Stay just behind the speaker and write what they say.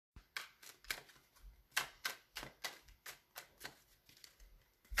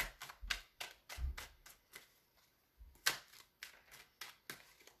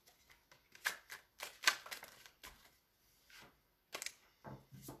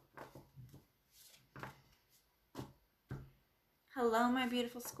Hello, my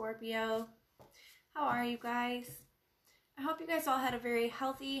beautiful Scorpio. How are you guys? I hope you guys all had a very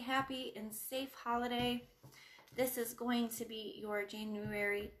healthy, happy, and safe holiday. This is going to be your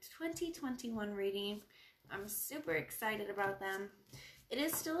January 2021 reading. I'm super excited about them. It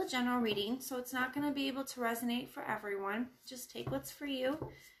is still a general reading, so it's not going to be able to resonate for everyone. Just take what's for you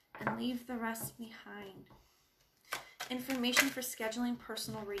and leave the rest behind. Information for scheduling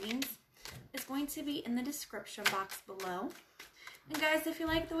personal readings is going to be in the description box below. And guys, if you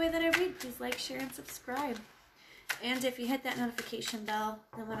like the way that I read, please like, share, and subscribe. And if you hit that notification bell,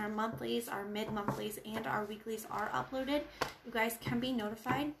 then when our monthlies, our mid-monthlies, and our weeklies are uploaded, you guys can be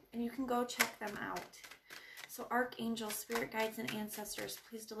notified and you can go check them out. So archangels, spirit guides, and ancestors,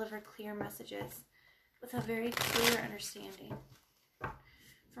 please deliver clear messages with a very clear understanding.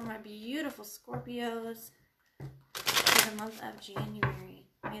 For my beautiful Scorpios, for the month of January,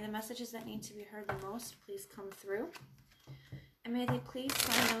 may the messages that need to be heard the most please come through. And may they please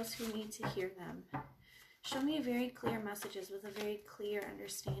find those who need to hear them. Show me very clear messages with a very clear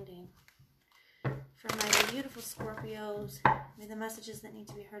understanding. For my beautiful Scorpios, may the messages that need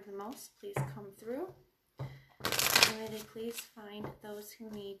to be heard the most please come through. And may they please find those who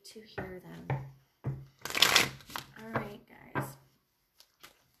need to hear them. Alright, guys.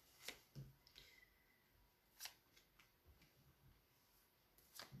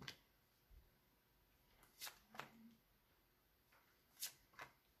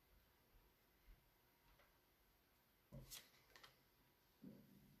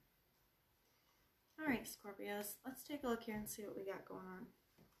 Alright, Scorpios, let's take a look here and see what we got going on.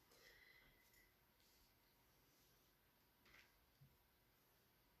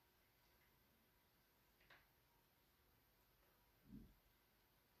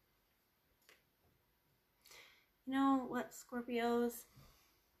 You know what, Scorpios?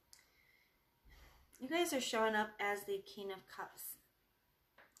 You guys are showing up as the King of Cups.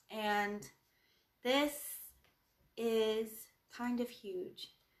 And this is kind of huge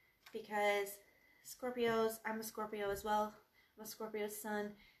because Scorpios, I'm a Scorpio as well. I'm a Scorpio sun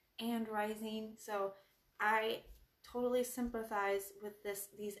and rising. So I totally sympathize with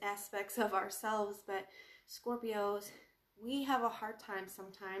these aspects of ourselves. But Scorpios, we have a hard time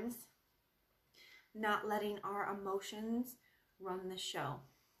sometimes not letting our emotions run the show.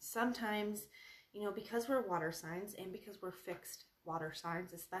 Sometimes, you know, because we're water signs and because we're fixed water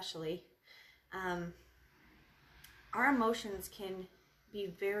signs especially, our emotions can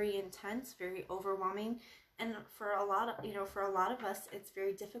be very intense, very overwhelming, and for a lot of us, it's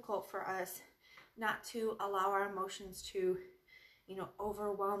very difficult for us not to allow our emotions to, you know,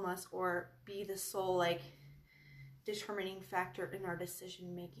 overwhelm us or be the sole determining factor in our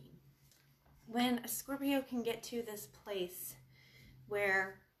decision making. When a Scorpio can get to this place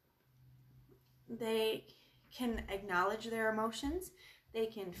where they can acknowledge their emotions, they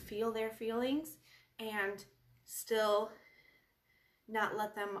can feel their feelings, and still not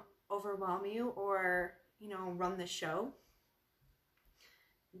let them overwhelm you or, you know, run the show.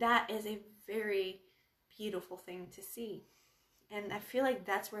 That is a very beautiful thing to see. And I feel like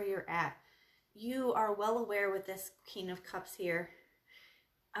that's where you're at. You are well aware with this King of Cups here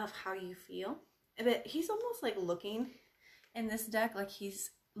of how you feel. But he's almost like looking in this deck like he's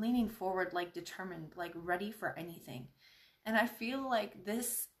leaning forward, like determined, like ready for anything. And I feel like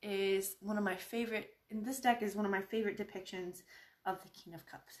this is one of my favorite, and this deck is one of my favorite depictions of the King of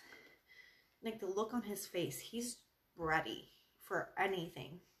Cups. Like the look on his face, he's ready for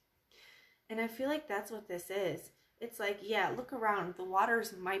anything. And I feel like that's what this is. It's like, yeah, look around. The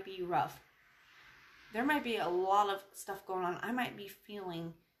waters might be rough. There might be a lot of stuff going on. I might be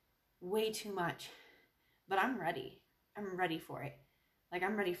feeling way too much, but I'm ready. I'm ready for it. Like,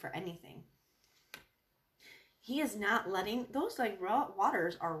 I'm ready for anything. He is not letting, those raw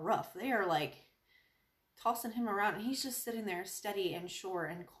waters are rough. They are tossing him around, and he's just sitting there steady and sure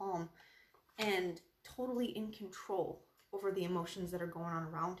and calm and totally in control over the emotions that are going on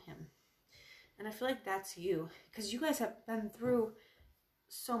around him. And I feel like that's you, because you guys have been through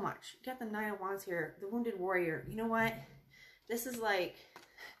so much. You got the Nine of Wands here, the Wounded Warrior. You know what? This is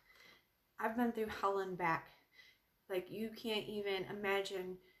I've been through hell and back. You can't even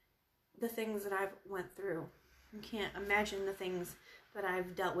imagine the things that I've went through. You can't imagine the things that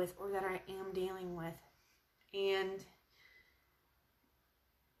I've dealt with or that I am dealing with.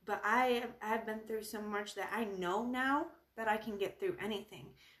 But I've been through so much that I know now that I can get through anything.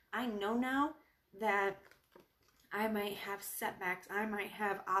 I know now that I might have setbacks, I might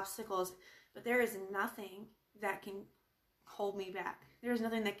have obstacles, but there is nothing that can hold me back. There is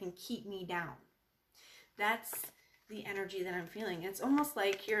nothing that can keep me down. That's the energy that I'm feeling. It's almost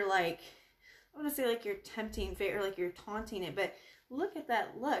like you're I want to say like you're tempting fate or like you're taunting it, but look at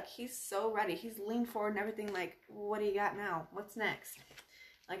that look. He's so ready. He's leaned forward and everything like, what do you got now? What's next?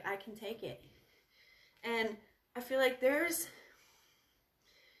 Like, I can take it. And I feel like there's,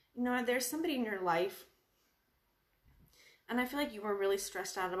 you know, there's somebody in your life, and I feel like you were really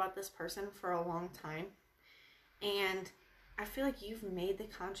stressed out about this person for a long time. And I feel like you've made the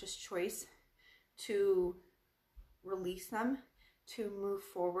conscious choice to release them, to move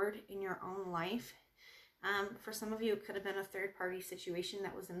forward in your own life. For some of you, it could have been a third-party situation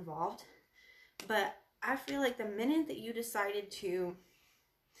that was involved. But I feel like the minute that you decided to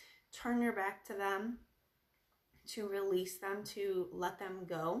turn your back to them, to release them, to let them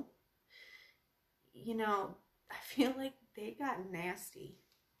go, you know, I feel like they got nasty.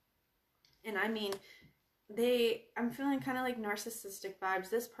 And I mean, I'm feeling kind of like narcissistic vibes.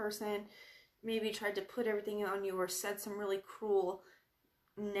 This person maybe tried to put everything on you or said some really cruel,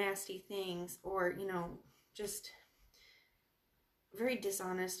 nasty things, or, you know, just very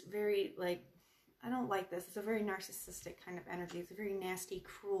dishonest, very like, I don't like this. It's a very narcissistic kind of energy. It's a very nasty,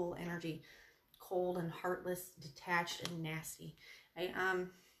 cruel energy. Cold and heartless, detached and nasty.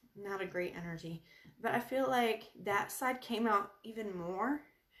 Not a great energy. But I feel like that side came out even more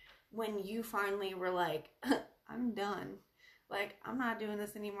when you finally were like, I'm done. Like, I'm not doing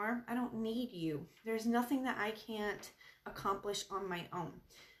this anymore. I don't need you. There's nothing that I can't accomplish on my own.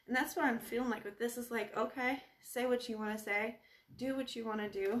 And that's what I'm feeling like with this, is like, okay, say what you want to say. Do what you want to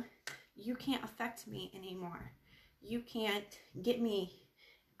do. You can't affect me anymore. You can't get me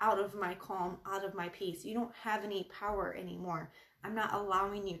out of my calm, out of my peace. You don't have any power anymore. I'm not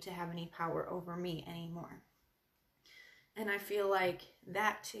allowing you to have any power over me anymore. And I feel like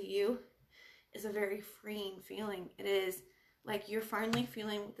that to you is a very freeing feeling. It is like you're finally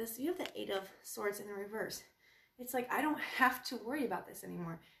feeling this. You have the 8 of Swords in the reverse. It's like, I don't have to worry about this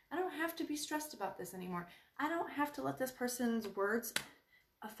anymore. I don't have to be stressed about this anymore. I don't have to let this person's words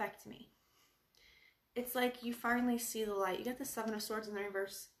affect me. It's like you finally see the light. You got the 7 of Swords in the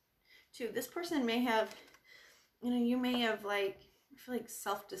reverse too. This person may have, you know, you may have like, I feel like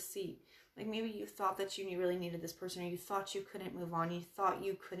self-deceit. Like maybe you thought that you really needed this person, or you thought you couldn't move on. You thought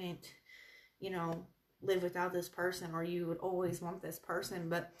you couldn't, you know, live without this person, or you would always want this person.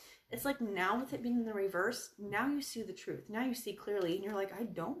 But it's like now with it being in the reverse, now you see the truth. Now you see clearly, and you're like, I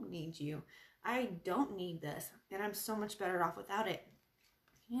don't need you. I don't need this. And I'm so much better off without it.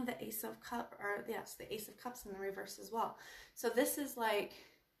 You know, the Ace of Cups, or yes, the Ace of Cups in the reverse as well. So this is like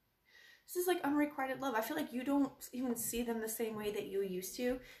unrequited love. I feel like you don't even see them the same way that you used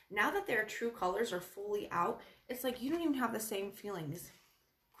to. Now that their true colors are fully out, it's like you don't even have the same feelings.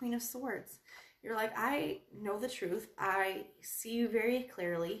 Queen of Swords. You're like, I know the truth. I see you very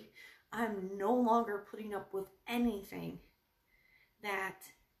clearly. I'm no longer putting up with anything that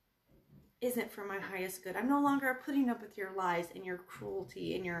isn't for my highest good. I'm no longer putting up with your lies and your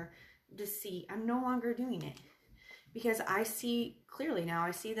cruelty and your deceit. I'm no longer doing it. Because I see clearly now, I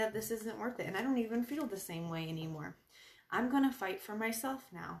see that this isn't worth it. And I don't even feel the same way anymore. I'm going to fight for myself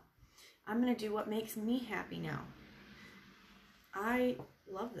now. I'm going to do what makes me happy now. I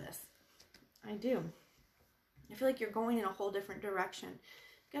love this. I do. I feel like you're going in a whole different direction.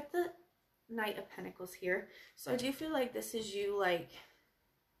 Got the Knight of Pentacles here. So I do feel like this is you like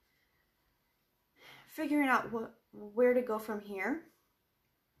figuring out where to go from here.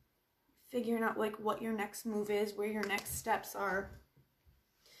 Figuring out like what your next move is, where your next steps are.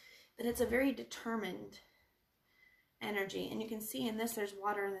 That it's a very determined energy. And you can see in this, there's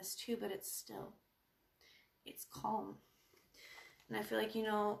water in this too, but it's still, it's calm. And I feel like, you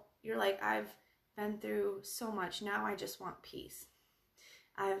know, you're like, I've been through so much. Now I just want peace.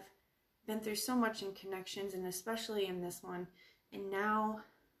 I've been through so much in connections, and especially in this one. And now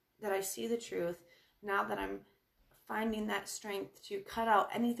that I see the truth, now that I'm finding that strength to cut out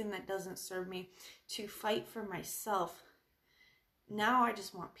anything that doesn't serve me, to fight for myself, now I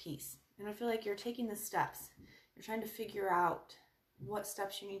just want peace. And I feel like you're taking the steps. You're trying to figure out what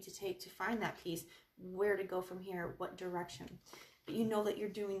steps you need to take to find that peace, where to go from here, what direction. But you know that you're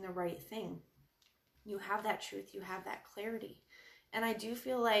doing the right thing. You have that truth. You have that clarity. And I do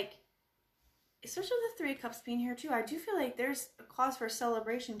feel like, especially the 3 of Cups being here too, I do feel like there's a cause for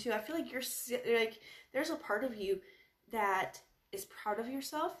celebration too. I feel like you're like, there's a part of you that is proud of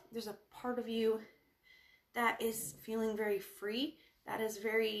yourself. There's a part of you that is feeling very free, that is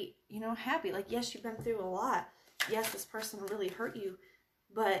very, you know, happy. Like, yes, you've been through a lot. Yes, this person really hurt you,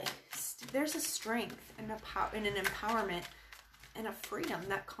 but there's a strength and an empowerment and a freedom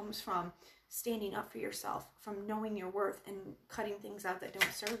that comes from standing up for yourself, from knowing your worth and cutting things out that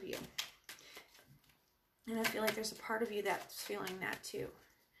don't serve you. And I feel like there's a part of you that's feeling that too.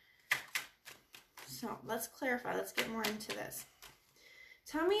 So let's clarify. Let's get more into this.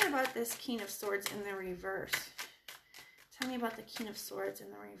 Tell me about this King of Swords in the reverse. Tell me about the King of Swords in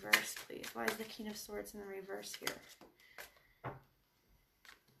the reverse, please. Why is the King of Swords in the reverse here?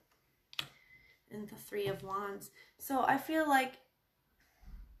 And the Three of Wands. So I feel like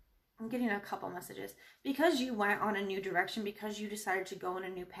I'm getting a couple messages. Because you went on a new direction, because you decided to go in a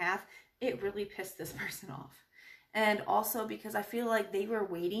new path, it really pissed this person off. And also because I feel like they were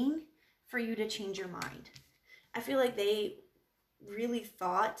waiting for you to change your mind. I feel like they really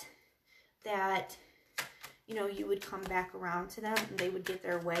thought that, you know, you would come back around to them and they would get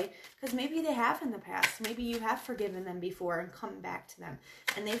their way. Because maybe they have in the past. Maybe you have forgiven them before and come back to them.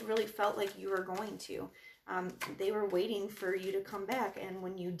 And they really felt like you were going to. They were waiting for you to come back. And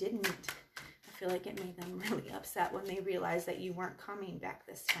when you didn't, I feel like it made them really upset when they realized that you weren't coming back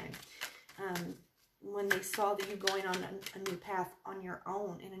this time. When they saw that you going on a new path on your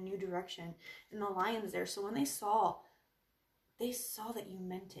own in a new direction. And the Lion's there. So when they saw that you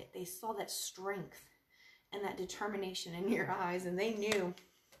meant it. They saw that strength and that determination in your eyes, and they knew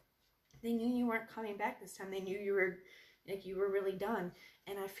you weren't coming back this time. They knew you were really done.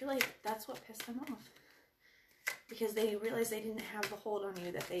 And I feel like that's what pissed them off, because they realized they didn't have the hold on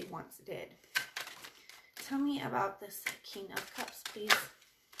you that they once did. Tell me about this King of Cups, please.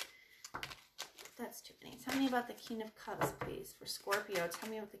 That's too many. Tell me about the King of Cups, please, for Scorpio. Tell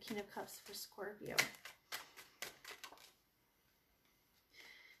me about the King of Cups for Scorpio.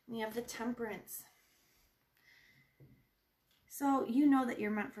 We have the Temperance. So you know that you're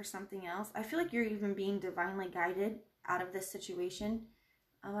meant for something else. I feel like you're even being divinely guided out of this situation.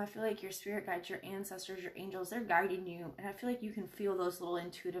 I feel like your spirit guides, your ancestors, your angels, they're guiding you. And I feel like you can feel those little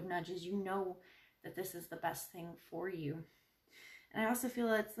intuitive nudges. You know that this is the best thing for you. And I also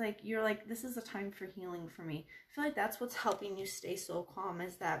feel it's like, you're like, this is a time for healing for me. I feel like that's what's helping you stay so calm,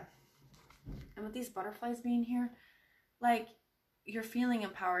 is that, and with these butterflies being here, like, you're feeling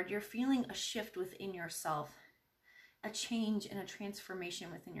empowered. You're feeling a shift within yourself, a change and a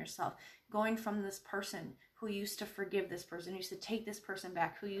transformation within yourself. Going from this person who used to forgive this person, who used to take this person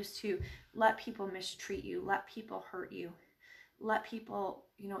back, who used to let people mistreat you, let people hurt you, let people,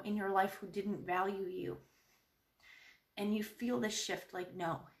 you know, in your life who didn't value you. And you feel this shift like,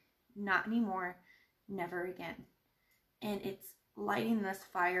 no, not anymore, never again. And it's lighting this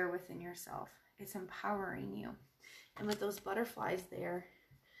fire within yourself. It's empowering you. And with those butterflies there,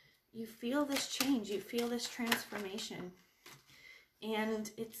 you feel this change, you feel this transformation. And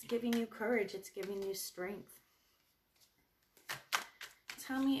it's giving you courage, it's giving you strength.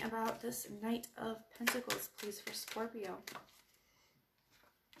 Tell me about this Knight of Pentacles, please, for Scorpio.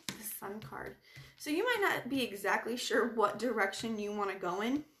 The Sun card. So you might not be exactly sure what direction you want to go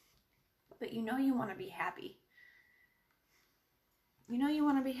in, but you know you want to be happy. You know you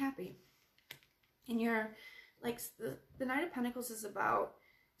want to be happy. And you're like, the Knight of Pentacles is about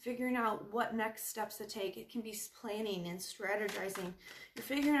figuring out what next steps to take. It can be planning and strategizing. You're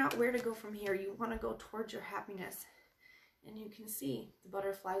figuring out where to go from here. You want to go towards your happiness. And you can see the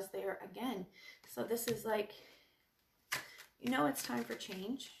butterflies there again. So this is like, you know it's time for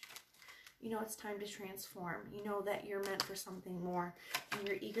change. You know it's time to transform. You know that you're meant for something more. And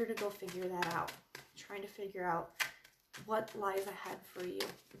you're eager to go figure that out. Trying to figure out what lies ahead for you.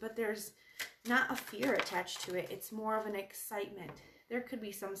 But there's not a fear attached to it. It's more of an excitement. There could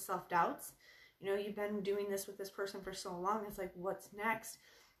be some self-doubts. You know, you've been doing this with this person for so long. It's like, what's next?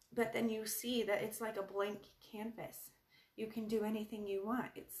 But then you see that it's like a blank canvas. You can do anything you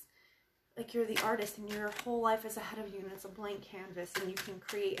want. It's like you're the artist and your whole life is ahead of you and it's a blank canvas and you can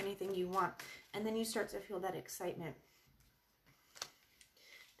create anything you want. And then you start to feel that excitement,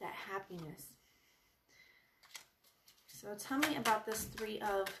 that happiness. So tell me about this Three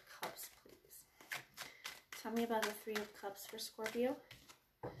of Cups, please. Tell me about the Three of Cups for Scorpio.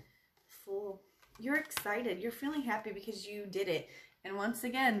 Fool. You're excited. You're feeling happy because you did it. And once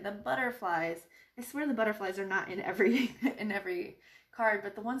again, the butterflies. I swear the butterflies are not in every card,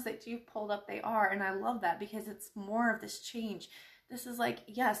 but the ones that you've pulled up, they are. And I love that because it's more of this change. This is like,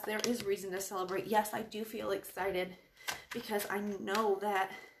 yes, there is reason to celebrate. Yes, I do feel excited because I know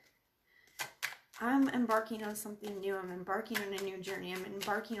that I'm embarking on something new. I'm embarking on a new journey. I'm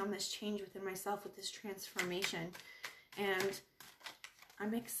embarking on this change within myself, with this transformation. And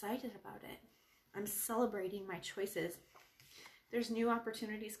I'm excited about it. I'm celebrating my choices. There's new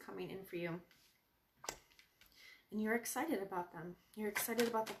opportunities coming in for you. And you're excited about them. You're excited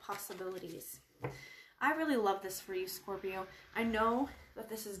about the possibilities. I really love this for you, Scorpio. I know that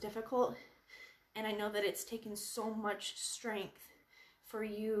this is difficult. And I know that it's taken so much strength for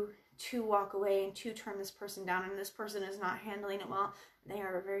you to walk away and to turn this person down, and this person is not handling it well. They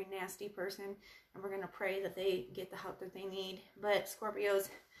are a very nasty person, and we're going to pray that they get the help that they need. But Scorpios,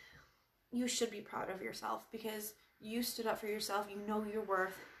 you should be proud of yourself because you stood up for yourself. You know your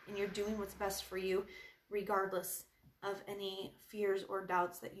worth, and you're doing what's best for you regardless of any fears or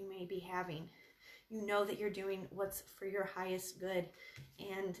doubts that you may be having. You know that you're doing what's for your highest good,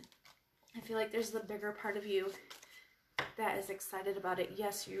 and I feel like there's the bigger part of you that is excited about it.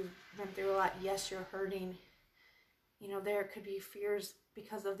 Yes, you've been through a lot. Yes, you're hurting. You know, there could be fears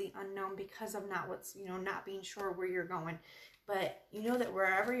because of the unknown, because of not being sure where you're going. But you know that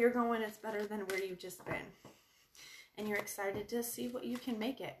wherever you're going, it's better than where you've just been. And you're excited to see what you can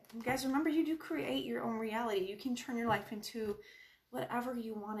make it. You guys, remember, you do create your own reality. You can turn your life into whatever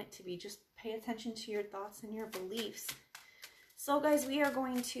you want it to be. Just pay attention to your thoughts and your beliefs. So, guys, we are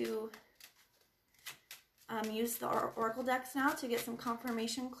going to use the Oracle decks now to get some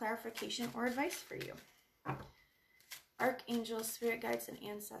confirmation, clarification, or advice for you. Archangels, spirit guides, and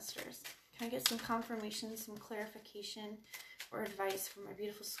ancestors. Can I get some confirmation, some clarification, or advice for my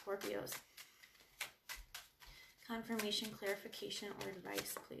beautiful Scorpios? Confirmation, clarification, or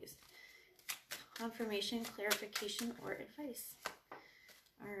advice, please. Confirmation, clarification, or advice.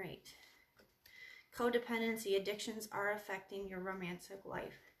 All right. Codependency, addictions are affecting your romantic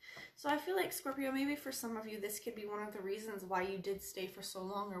life. So I feel like, Scorpio, maybe for some of you, this could be one of the reasons why you did stay for so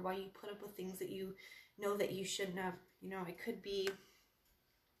long, or why you put up with things that you know that you shouldn't have. You know, it could be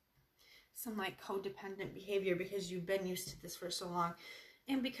some like codependent behavior because you've been used to this for so long.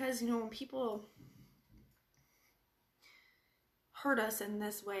 And because, you know, when people hurt us in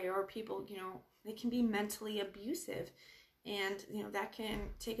this way, or people, you know, they can be mentally abusive, and, you know, that can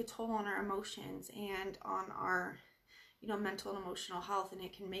take a toll on our emotions and on our, you know, mental and emotional health, and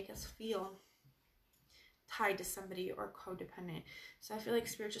it can make us feel tied to somebody or codependent. So I feel like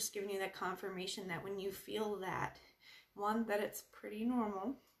Spirit's just giving you that confirmation that when you feel that, one, that it's pretty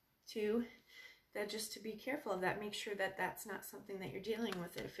normal. Two, that just to be careful of that. Make sure that that's not something that you're dealing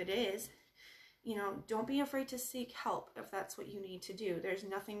with. If it is, you know, don't be afraid to seek help if that's what you need to do. There's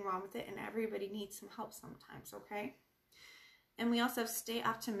nothing wrong with it, and everybody needs some help sometimes, okay? And we also have stay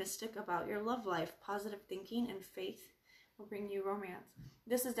optimistic about your love life. Positive thinking and faith will bring you romance.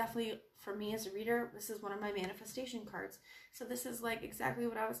 This is definitely, for me as a reader, this is one of my manifestation cards. So this is like exactly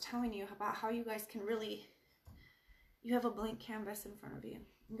what I was telling you about how you guys can really, you have a blank canvas in front of you.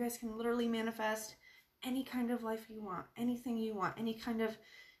 You guys can literally manifest any kind of life you want, anything you want, any kind of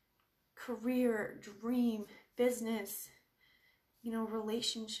career, dream, business, you know,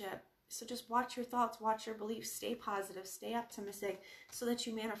 relationship. So just watch your thoughts, watch your beliefs, stay positive, stay optimistic, so that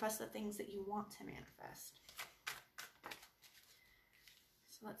you manifest the things that you want to manifest.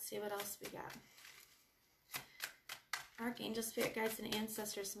 So let's see what else we got. Archangel, spirit guides, and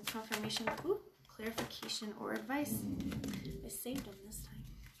ancestors, some confirmation, clarification, or advice. I saved them this time.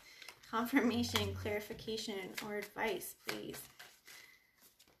 Confirmation, clarification, or advice, please.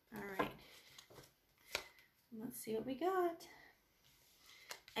 All right. Let's see what we got.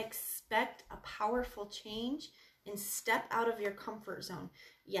 Expect a powerful change and step out of your comfort zone.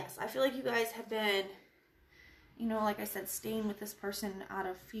 Yes, I feel like you guys have been, you know, like I said, staying with this person out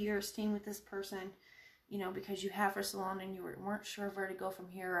of fear, staying with this person, you know, because you have for so long and you weren't sure where to go from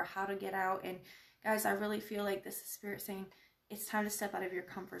here or how to get out. And guys, I really feel like this is Spirit saying it's time to step out of your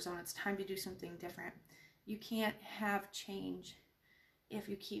comfort zone. It's time to do something different. You can't have change if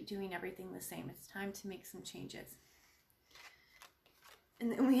you keep doing everything the same. It's time to make some changes.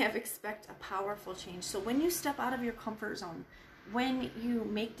 And then we have expect a powerful change. So when you step out of your comfort zone, when you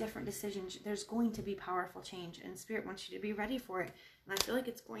make different decisions, there's going to be powerful change. And Spirit wants you to be ready for it. And I feel like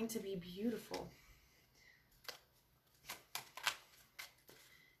it's going to be beautiful.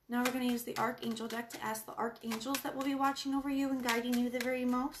 Now we're going to use the Archangel deck to ask the Archangels that will be watching over you and guiding you the very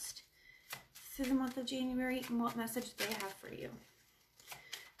most through the month of January, and what message they have for you.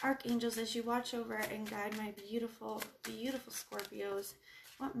 Archangels, as you watch over and guide my beautiful, beautiful Scorpios,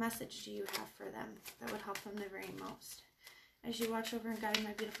 what message do you have for them that would help them the very most? As you watch over and guide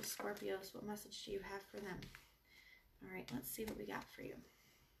my beautiful Scorpios, what message do you have for them? All right, let's see what we got for you.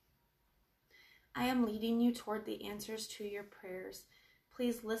 I am leading you toward the answers to your prayers.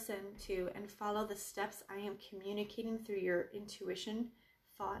 Please listen to and follow the steps I am communicating through your intuition,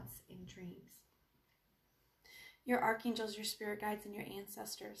 thoughts, and dreams. Your archangels, your spirit guides, and your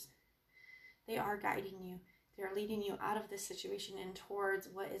ancestors, they are guiding you. They are leading you out of this situation and towards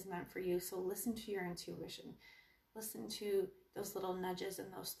what is meant for you. So listen to your intuition. Listen to those little nudges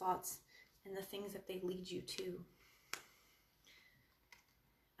and those thoughts and the things that they lead you to.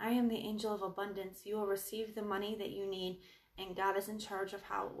 I am the angel of abundance. You will receive the money that you need and God is in charge of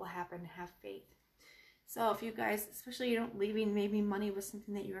how it will happen. Have faith. So if you guys, especially you don't leaving maybe money was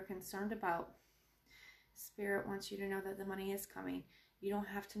something that you were concerned about, Spirit wants you to know that the money is coming. You don't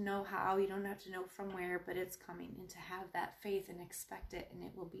have to know how, you don't have to know from where, but it's coming, and to have that faith and expect it, and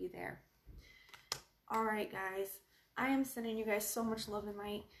it will be there. All right, guys, I am sending you guys so much love and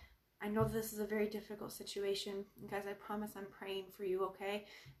light. I know this is a very difficult situation. And guys, I promise I'm praying for you, okay?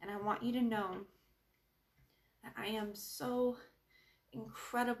 And I want you to know that I am so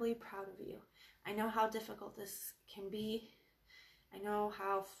incredibly proud of you. I know how difficult this can be. I know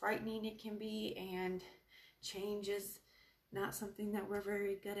how frightening it can be, and change is not something that we're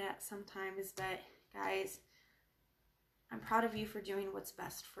very good at sometimes, but guys, I'm proud of you for doing what's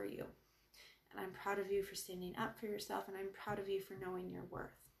best for you. And I'm proud of you for standing up for yourself, and I'm proud of you for knowing your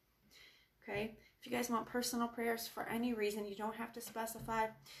worth. Okay? If you guys want personal prayers for any reason, you don't have to specify.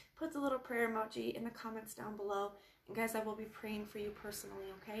 Put the little prayer emoji in the comments down below. And guys, I will be praying for you personally,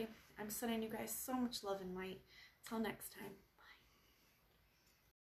 okay? I'm sending you guys so much love and light. Till next time.